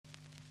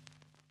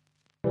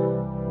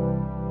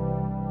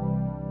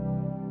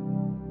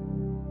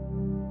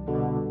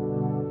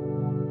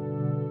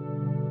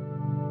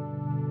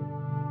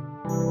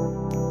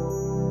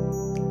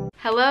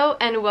Hello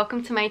and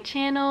welcome to my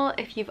channel.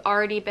 If you've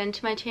already been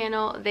to my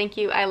channel, thank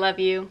you, I love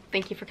you.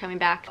 Thank you for coming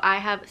back. I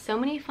have so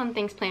many fun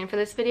things planned for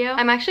this video.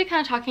 I'm actually kind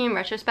of talking in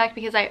retrospect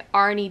because I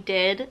already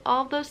did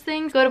all of those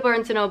things. Go to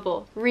Barnes &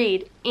 Noble,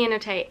 read,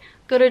 annotate,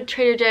 go to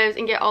Trader Joe's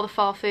and get all the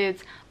fall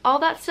foods. All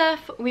that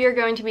stuff we are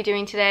going to be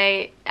doing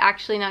today.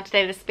 Actually not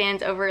today, this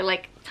spans over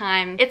like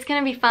time. It's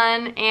gonna be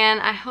fun and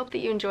I hope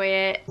that you enjoy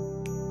it.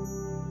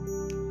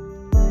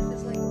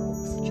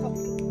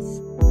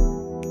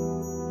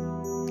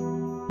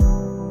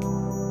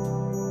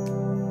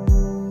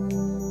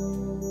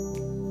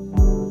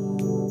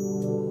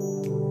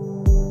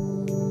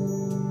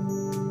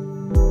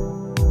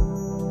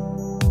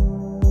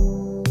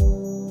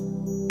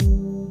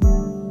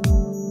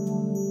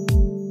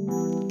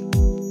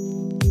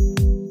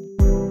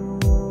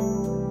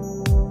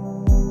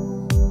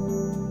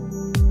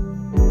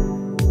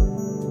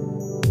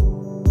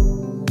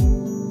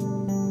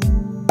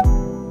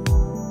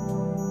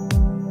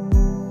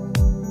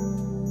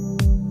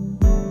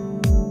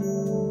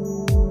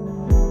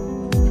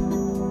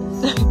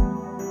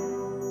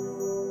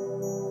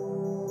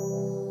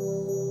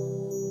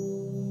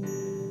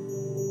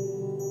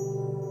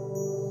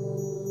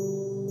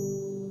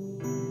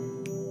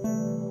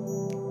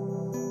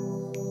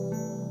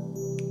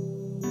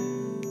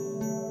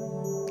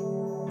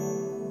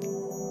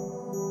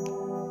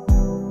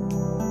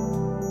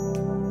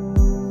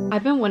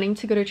 I've been wanting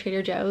to go to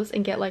Trader Joe's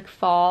and get like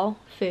fall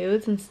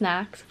foods and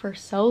snacks for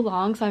so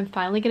long, so I'm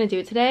finally gonna do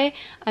it today.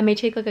 I may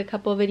take like a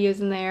couple of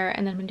videos in there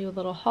and then I'm gonna do a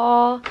little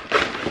haul.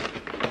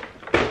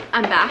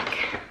 I'm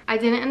back. I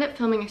didn't end up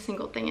filming a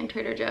single thing in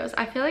Trader Joe's.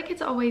 I feel like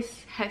it's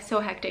always so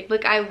hectic.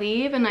 Like I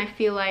leave and I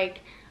feel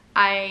like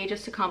I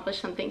just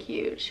accomplished something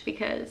huge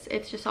because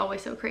it's just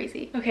always so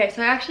crazy. Okay,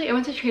 so I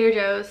went to Trader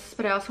Joe's,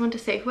 but I also went to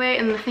Safeway,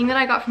 and the thing that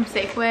I got from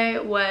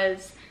Safeway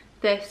was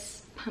this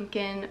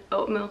pumpkin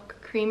oat milk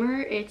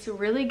creamer. It's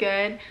really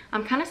good.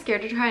 I'm kind of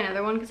scared to try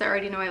another one because I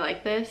already know I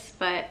like this,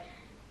 but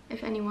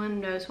if anyone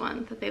knows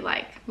one that they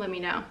like, let me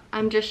know.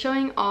 I'm just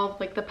showing all of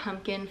like the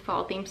pumpkin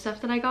fall themed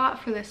stuff that I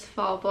got for this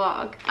fall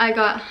vlog. I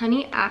got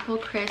honey apple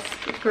crisp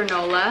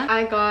granola.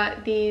 I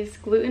got these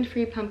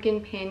gluten-free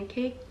pumpkin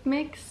pancake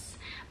mix.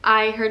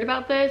 I heard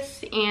about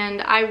this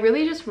and I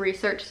really just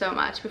researched so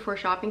much before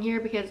shopping here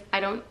because I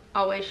don't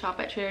always shop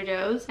at Trader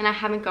Joe's and I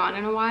haven't gone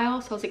in a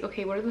while, so I was like,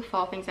 okay, what are the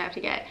fall things I have to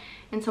get?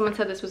 And someone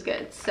said this was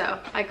good, so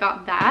I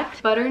got that.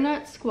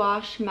 Butternut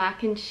squash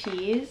mac and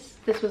cheese.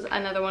 This was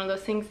another one of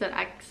those things that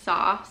I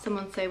saw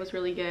someone say was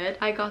really good.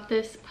 I got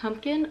this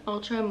pumpkin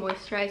ultra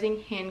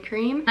moisturizing hand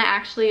cream. I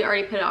actually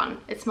already put it on.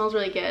 It smells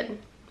really good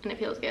and it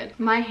feels good.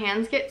 My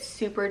hands get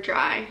super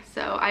dry,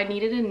 so I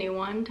needed a new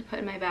one to put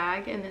in my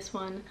bag, and this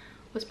one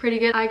was pretty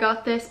good. I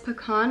got this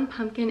pecan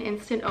pumpkin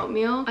instant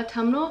oatmeal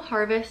autumnal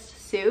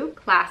harvest soup.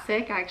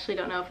 Classic. I actually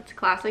don't know if it's a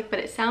classic, but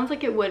it sounds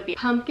like it would be.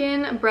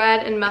 Pumpkin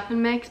bread and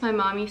muffin mix. My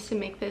mom used to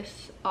make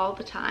this all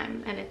the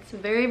time and it's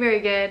very, very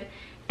good,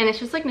 and it's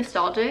just like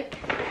nostalgic.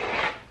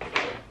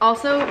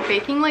 Also,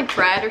 baking like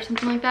bread or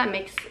something like that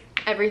makes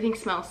everything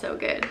smell so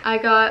good. I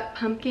got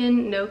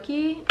pumpkin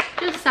gnocchi.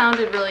 Just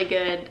sounded really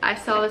good. I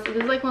saw this. This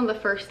is like one of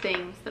the first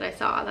things that I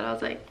saw that I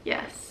was like,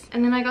 yes.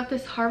 And then I got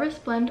this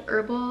Harvest Blend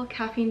herbal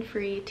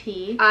caffeine-free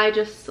tea. I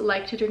just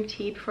like to drink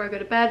tea before I go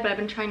to bed, but I've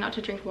been trying not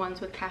to drink ones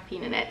with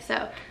caffeine in it.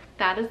 So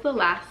that is the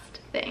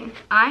last thing.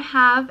 I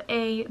have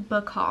a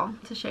book haul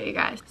to show you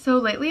guys. So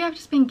lately I've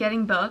just been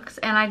getting books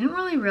and I didn't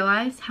really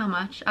realize how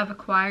much I've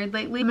acquired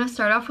lately. I'm gonna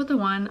start off with the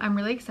one. I'm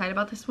really excited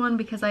about this one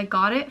because I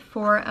got it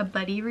for a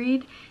buddy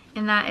read,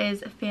 and that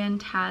is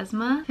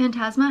Phantasma.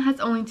 Phantasma has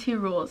only 2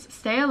 rules: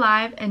 stay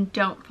alive and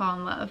don't fall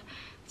in love.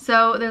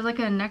 So there's like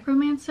a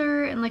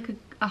necromancer and like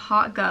a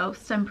hot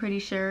ghost, I'm pretty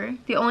sure.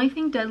 The only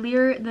thing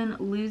deadlier than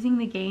losing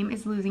the game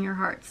is losing your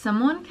heart.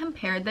 Someone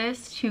compared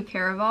this to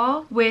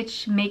Caraval,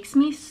 which makes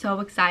me so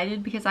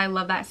excited because I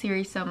love that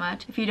series so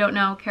much. If you don't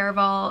know,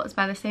 Caraval is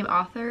by the same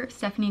author,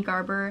 Stephanie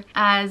Garber,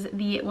 as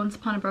the Once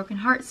Upon a Broken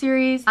Heart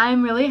series.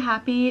 I'm really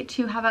happy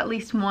to have at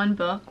least one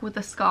book with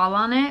a skull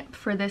on it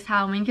for this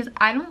Halloween because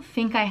I don't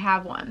think I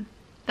have one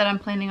that I'm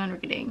planning on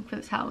reading for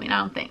this Halloween. I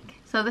don't think.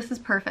 So this is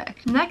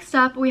perfect. Next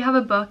up, we have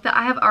a book that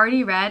I have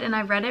already read, and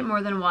I've read it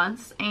more than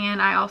once,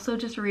 and I also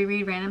just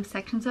reread random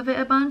sections of it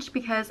a bunch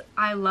because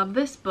I love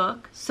this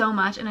book so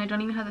much, and I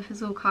don't even have the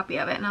physical copy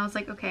of it. And I was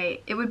like,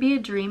 okay, it would be a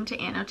dream to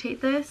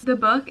annotate this. The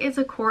book is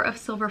A Court of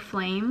Silver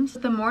Flames.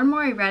 The more and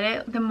more I read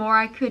it, the more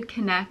I could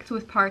connect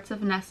with parts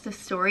of Nesta's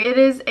story. It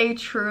is a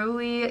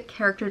truly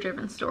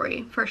character-driven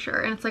story, for sure,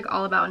 and it's like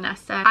all about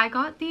Nesta. I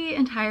got the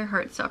entire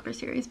Heartstopper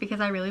series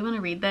because I really want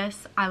to read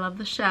this. I love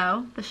the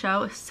show. The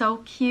show is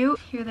so cute.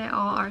 Here they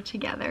all are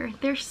together.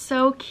 They're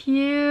so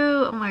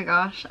cute. Oh my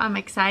gosh, I'm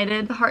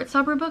excited. The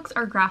Heartstopper books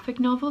are graphic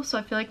novels, so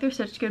I feel like they're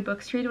such good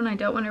books to read when I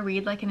don't want to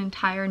read like an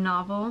entire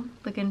novel,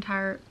 like an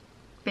entire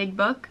big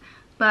book,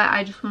 but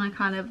I just want to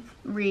kind of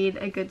read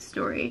a good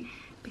story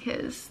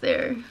because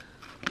they're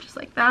just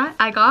like that.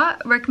 I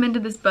got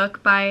recommended this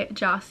book by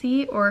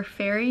Jossie, or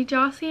Fairy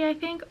Jossie, I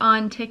think,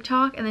 on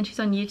TikTok, and then she's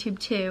on YouTube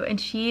too, and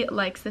she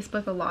likes this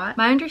book a lot.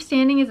 My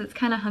understanding is it's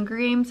kind of Hunger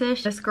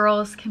Games-ish. This girl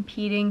is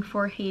competing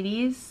for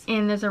Hades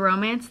and there's a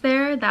romance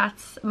there.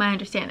 That's my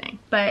understanding,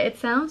 but it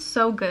sounds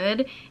so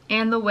good,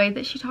 and the way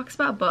that she talks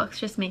about books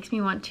just makes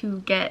me want to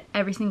get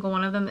every single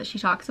one of them that she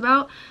talks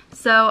about.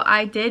 So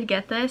I did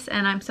get this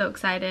and I'm so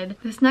excited.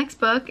 This next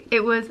book,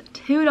 it was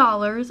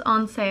 $2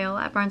 on sale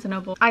at Barnes &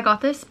 Noble. I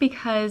got this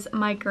because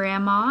my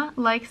grandma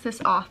likes this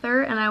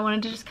author and I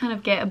wanted to just kind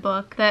of get a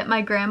book that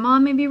my grandma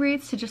maybe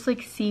reads to just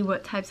like see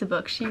what types of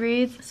books she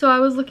reads. So I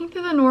was looking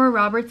through the Nora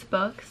Roberts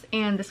books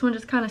and this one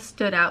just kind of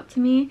stood out to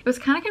me. It was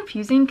kind of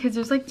confusing because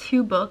there's like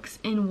 2 books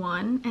in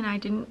one and I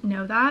didn't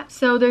know that.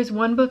 So there's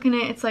one book in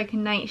it, it's like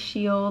Night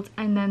Shield,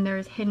 and then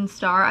there's Hidden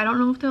Star. I don't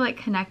know if they're like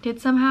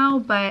connected somehow,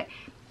 but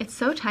it's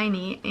so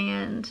tiny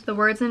and the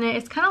words in it,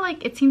 it's kind of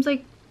like, it seems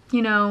like,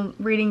 you know,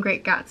 reading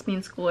Great Gatsby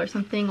in school or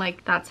something.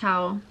 Like that's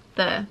how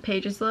the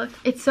pages look.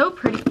 It's so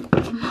pretty.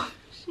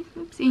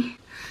 Oopsie.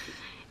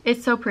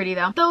 It's so pretty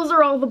though. Those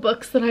are all the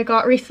books that I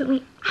got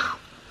recently. Ow.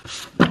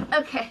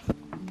 Okay.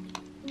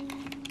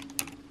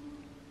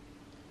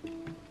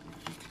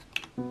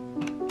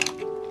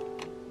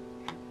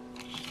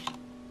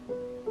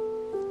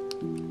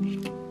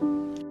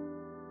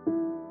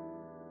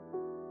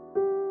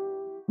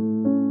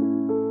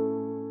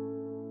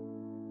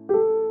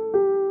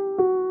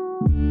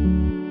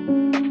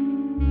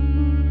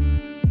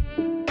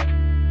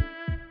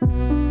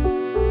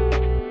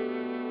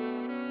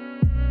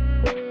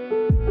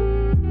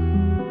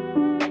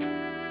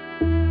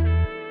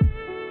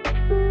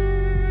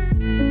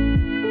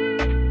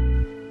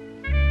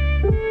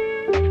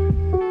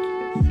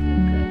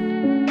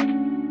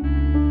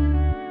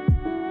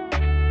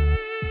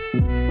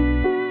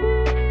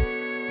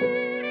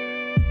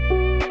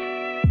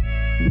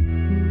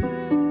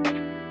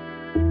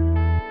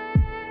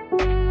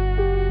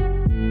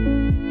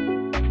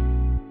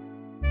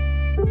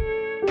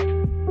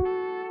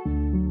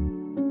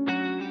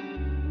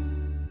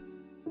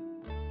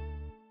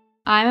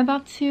 I'm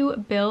about to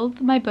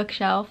build my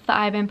bookshelf that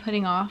I've been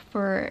putting off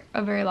for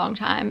a very long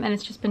time, and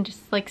it's just been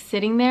like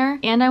sitting there,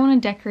 and I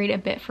want to decorate a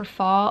bit for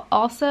fall.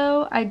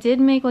 Also, I did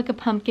make like a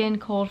pumpkin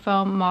cold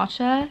foam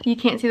matcha. You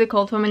can't see the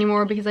cold foam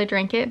anymore because I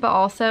drank it, but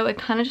also it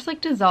kind of just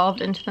like dissolved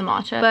into the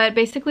matcha. But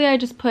basically I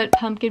just put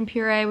pumpkin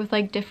puree with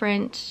like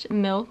different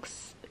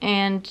milks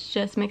and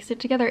just mixed it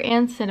together,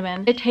 and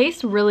cinnamon. It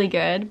tastes really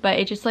good, but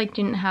it just like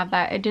didn't have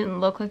that. It didn't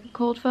look like a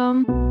cold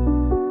foam.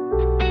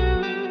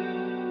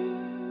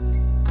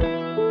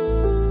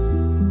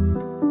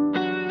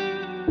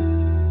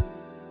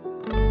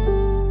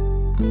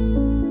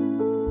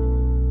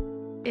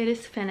 It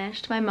is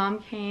finished. My mom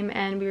came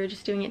and we were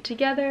just doing it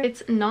together.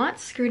 It's not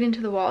screwed into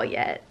the wall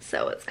yet,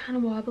 so it's kind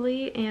of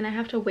wobbly and I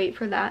have to wait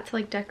for that to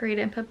like decorate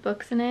it and put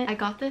books in it. I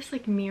got this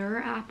like mirror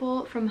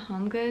apple from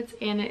Home Goods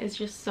and it is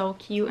just so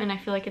cute, and I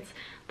feel like it's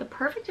the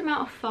perfect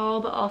amount of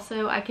fall, but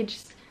also I could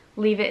just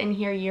leave it in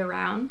here year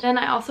round. Then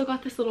I also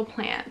got this little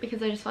plant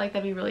because I just felt like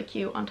that'd be really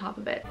cute on top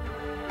of it.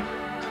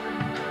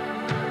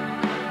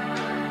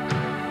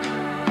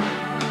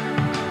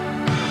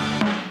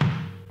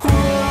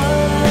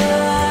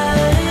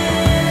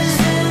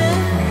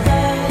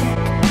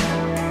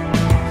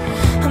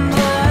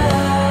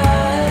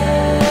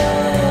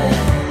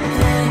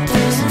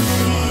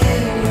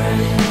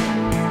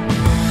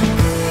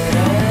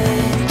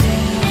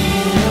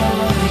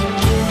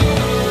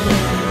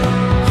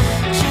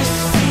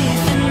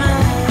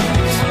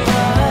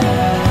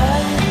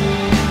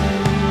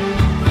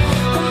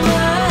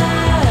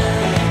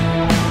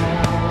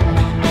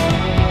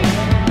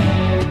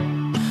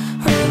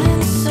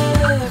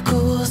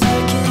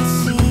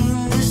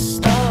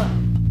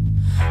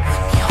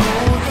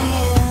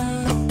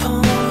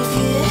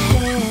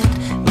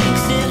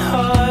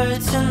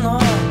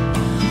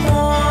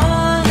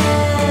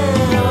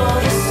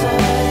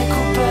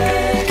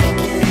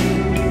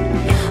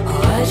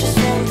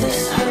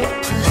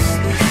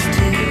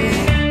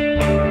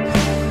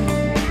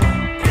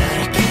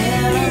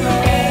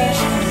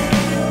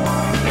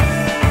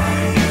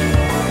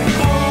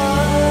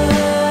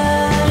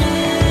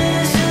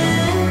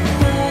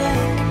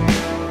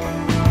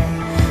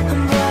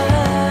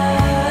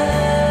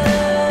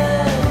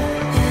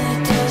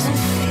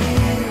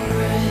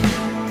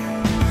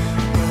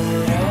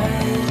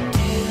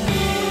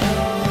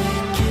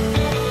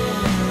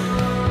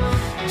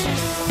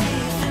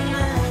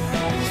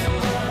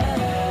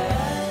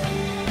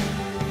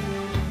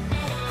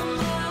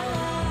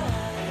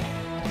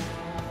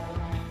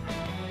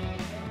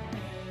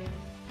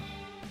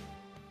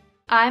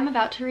 I'm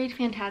about to read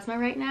Phantasma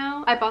right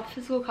now. I bought the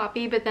physical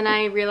copy, but then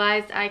I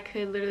realized I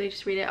could literally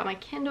just read it on my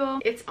Kindle.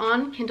 It's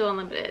on Kindle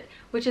Unlimited,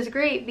 which is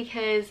great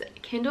because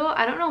Kindle,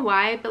 I don't know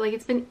why, but like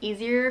it's been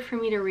easier for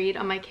me to read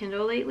on my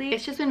Kindle lately.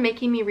 It's just been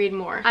making me read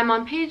more. I'm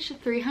on page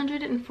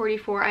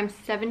 344. I'm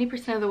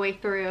 70% of the way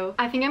through.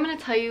 I think I'm gonna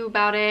tell you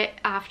about it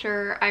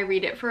after I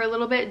read it for a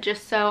little bit,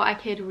 just so I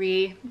could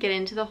get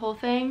into the whole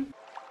thing.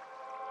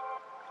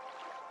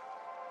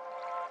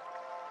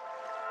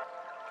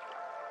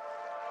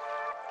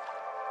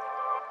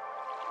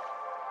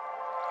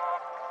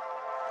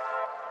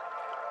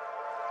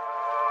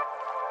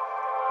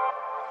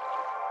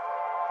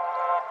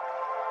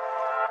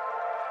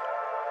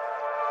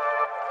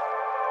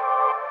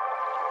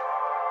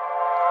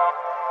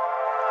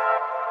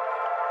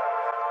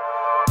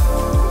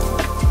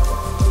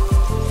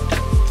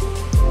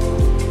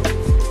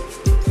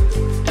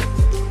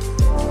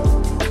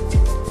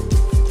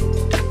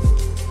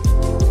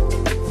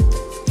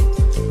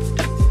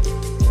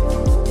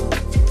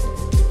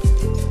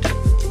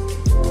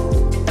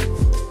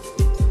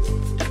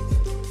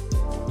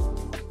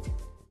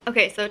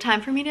 so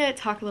time for me to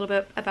talk a little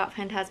bit about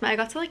Phantasma. I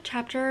got to like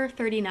chapter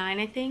 39,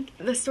 I think.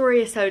 The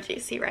story is so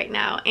juicy right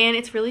now, and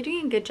it's really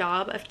doing a good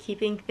job of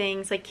keeping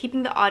things, like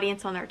keeping the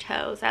audience on their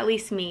toes. At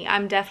least me.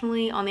 I'm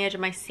definitely on the edge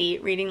of my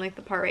seat reading like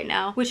the part right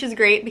now, which is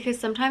great because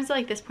sometimes at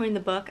like this point in the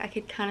book I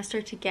could kind of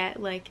start to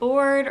get like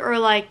bored, or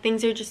like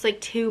things are just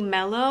like too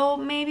mellow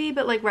maybe,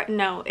 but like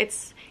no,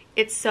 it's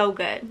so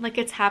good. Like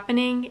it's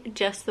happening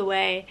just the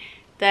way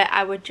that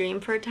I would dream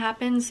for it to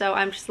happen, so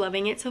I'm just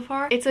loving it so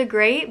far. It's a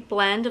great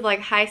blend of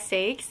like high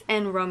stakes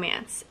and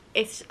romance.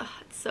 It's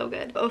so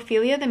good.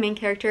 Ophelia, the main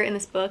character in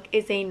this book,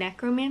 is a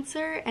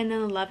necromancer, and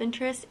then the love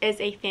interest is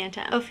a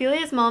phantom.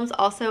 Ophelia's mom's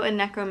also a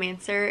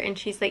necromancer, and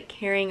she's like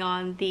carrying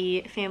on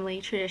the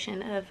family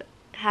tradition of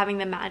having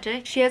the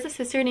magic. She has a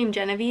sister named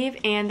Genevieve,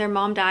 and their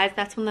mom dies.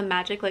 That's when the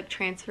magic like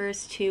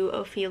transfers to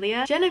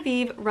Ophelia.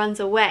 Genevieve runs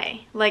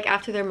away like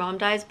after their mom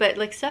dies, but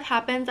like stuff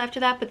happens after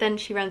that, but then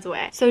she runs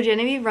away. So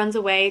Genevieve runs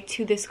away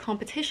to this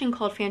competition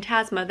called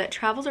Phantasma that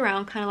travels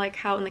around, kind of like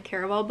how in the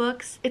Caraval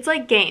books. It's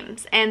like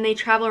games, and they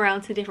travel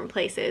around to different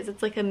places.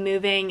 It's like a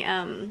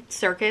moving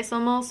circus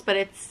almost, but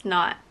it's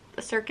not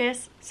a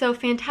circus. So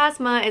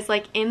Phantasma is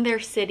like in their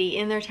city,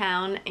 in their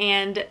town,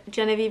 and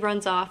Genevieve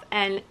runs off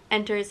and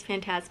enters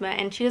Phantasma,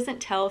 and she doesn't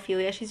tell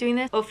Ophelia she's doing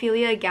this.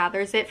 Ophelia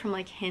gathers it from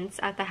like hints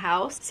at the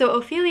house. So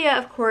Ophelia,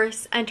 of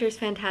course, enters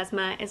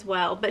Phantasma as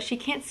well, but she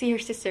can't see her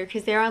sister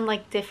because they're on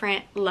like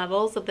different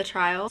levels of the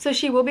trial. So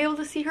she will be able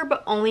to see her,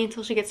 but only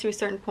until she gets to a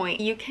certain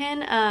point. You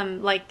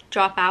can like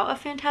drop out of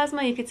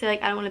Phantasma. You could say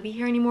like, I don't want to be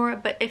here anymore,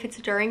 but if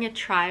it's during a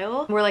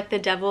trial where like the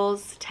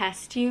devils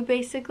test you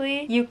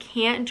basically, you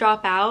can't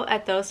drop out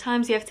at those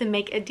times. You have to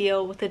make a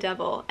deal with the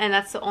devil, and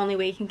that's the only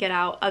way you can get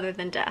out other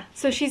than death.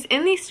 So she's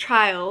in these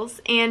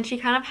trials, and she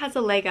kind of has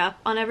a leg up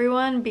on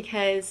everyone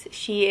because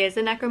she is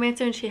a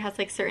necromancer and she has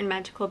like certain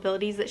magical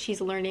abilities that she's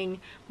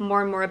learning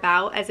more and more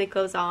about as it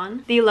goes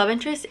on. The love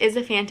interest is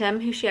a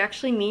phantom who she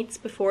actually meets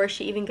before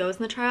she even goes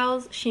in the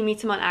trials. She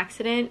meets him on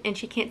accident, and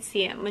she can't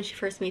see him when she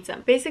first meets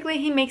him. Basically,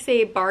 he makes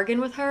a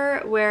bargain with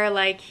her where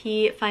like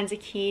he finds a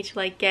key to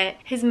like get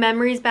his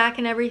memories back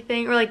and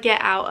everything, or like get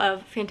out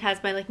of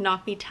Phantasma and like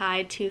not be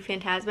tied to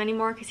Phantasma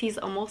anymore, because he's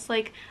almost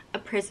like a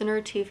prisoner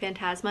to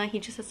Phantasma. He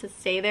just has to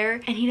stay there,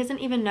 and he doesn't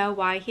even know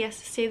why he has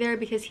to stay there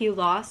because he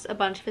lost a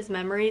bunch of his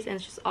memories and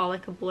it's just all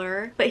like a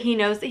blur. But he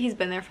knows that he's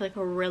been there for like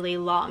a really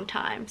long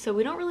time, so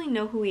we don't really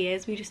know who he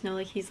is. We just know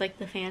like he's like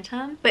the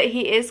phantom, but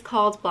he is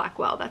called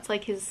Blackwell. That's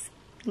like his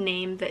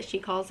name that she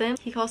calls him.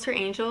 He calls her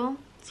Angel.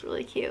 It's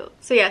really cute.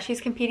 So yeah,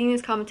 she's competing in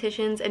these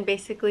competitions, and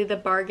basically the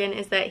bargain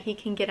is that he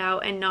can get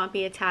out and not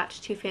be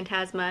attached to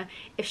Phantasma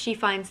if she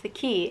finds the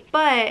key.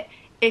 But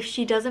if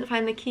she doesn't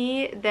find the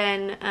key,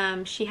 then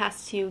she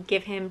has to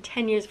give him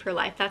 10 years of her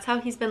life. That's how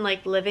he's been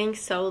like living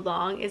so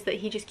long, is that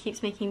he just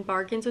keeps making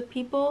bargains with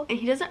people, and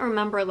he doesn't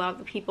remember a lot of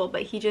the people,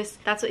 but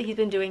that's what he's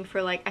been doing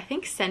for like, I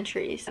think,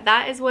 centuries.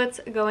 That is what's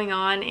going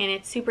on, and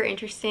it's super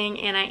interesting,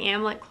 and I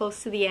am like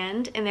close to the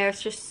end, and there's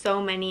just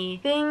so many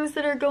things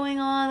that are going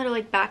on that are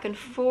like back and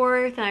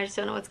forth, and I just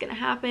don't know what's gonna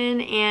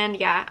happen. And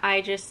yeah,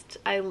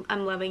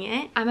 I'm loving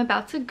it. I'm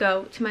about to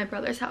go to my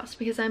brother's house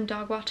because I'm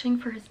dog watching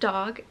for his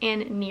dog,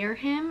 and near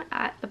him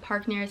at the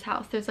park near his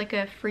house there's like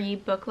a free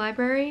book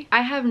library.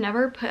 I have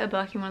never put a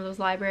book in one of those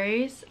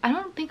libraries. I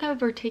don't think I've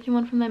ever taken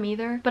one from them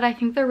either, but I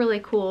think they're really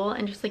cool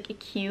and just like a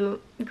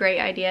cute, great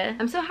idea.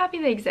 I'm so happy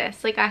they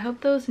exist. Like I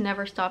hope those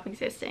never stop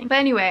existing. But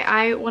anyway,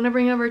 I want to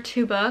bring over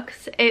 2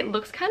 books. It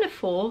looks kind of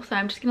full, so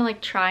I'm just gonna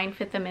like try and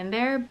fit them in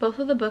there. Both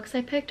of the books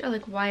I picked are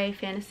like YA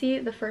fantasy.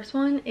 The first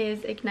one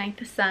is Ignite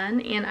the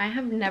Sun, and I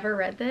have never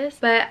read this,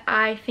 but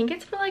I think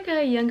it's for like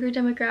a younger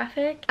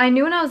demographic. I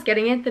knew when I was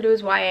getting it that it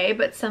was YA,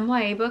 but some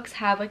YA books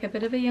have like a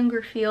bit of a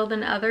younger feel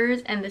than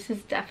others, and this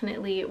is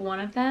definitely one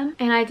of them.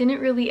 And I didn't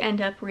really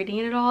end up reading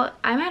it at all.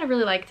 I might have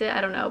really liked it,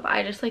 I don't know, but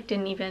I just like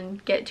didn't even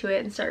get to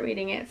it and start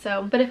reading it.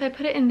 So, but if I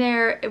put it in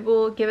there, it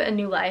will give it a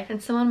new life, and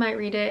someone might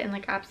read it and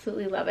like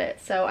absolutely love it.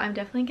 So I'm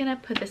definitely gonna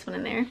put this one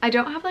in there. I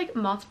don't have like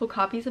multiple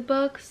copies of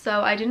books,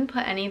 so I didn't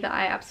put any that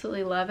I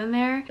absolutely love in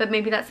there, but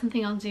maybe that's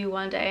something I'll do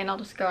one day, and I'll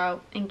just go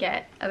out and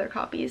get other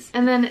copies.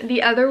 And then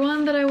the other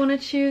one that I want to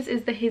choose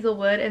is The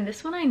Hazelwood, and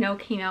this one I know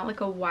came out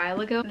like a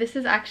while ago. This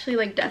is actually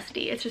like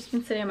dusty. It's just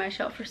been sitting on my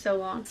shelf for so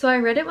long. So I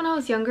read it when I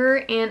was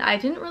younger, and I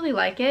didn't really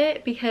like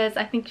it because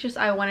I think just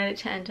I wanted it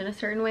to end in a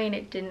certain way, and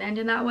it didn't end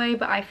in that way.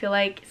 But I feel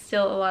like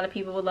still a lot of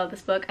people would love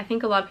this book. I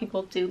think a lot of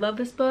people do love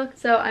this book,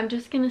 so I'm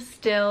just gonna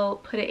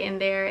still put it in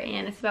there,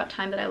 and it's about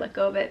time that I let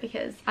go of it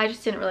because I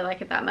just didn't really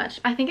like it that much.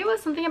 I think it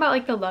was something about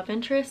like the love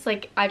interest.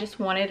 Like I just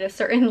wanted a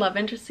certain love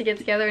interest to get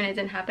together, and it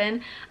didn't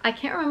happen. I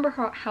can't remember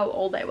how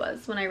old I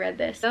was when I read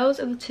this. Those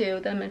are the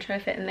 2 that I'm gonna try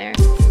to fit in there.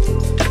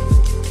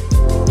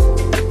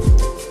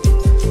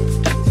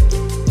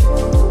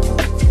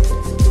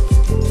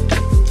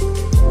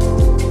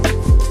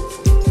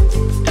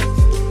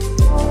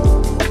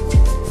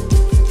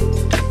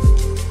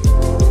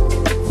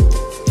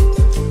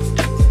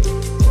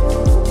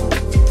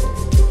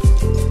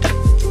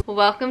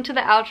 welcome to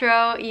the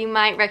outro. You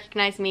might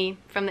recognize me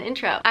from the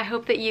intro. I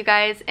hope that you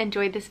guys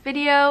enjoyed this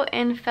video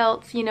and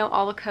felt, you know,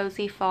 all the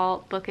cozy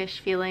fall bookish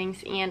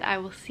feelings, and I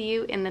will see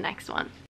you in the next one.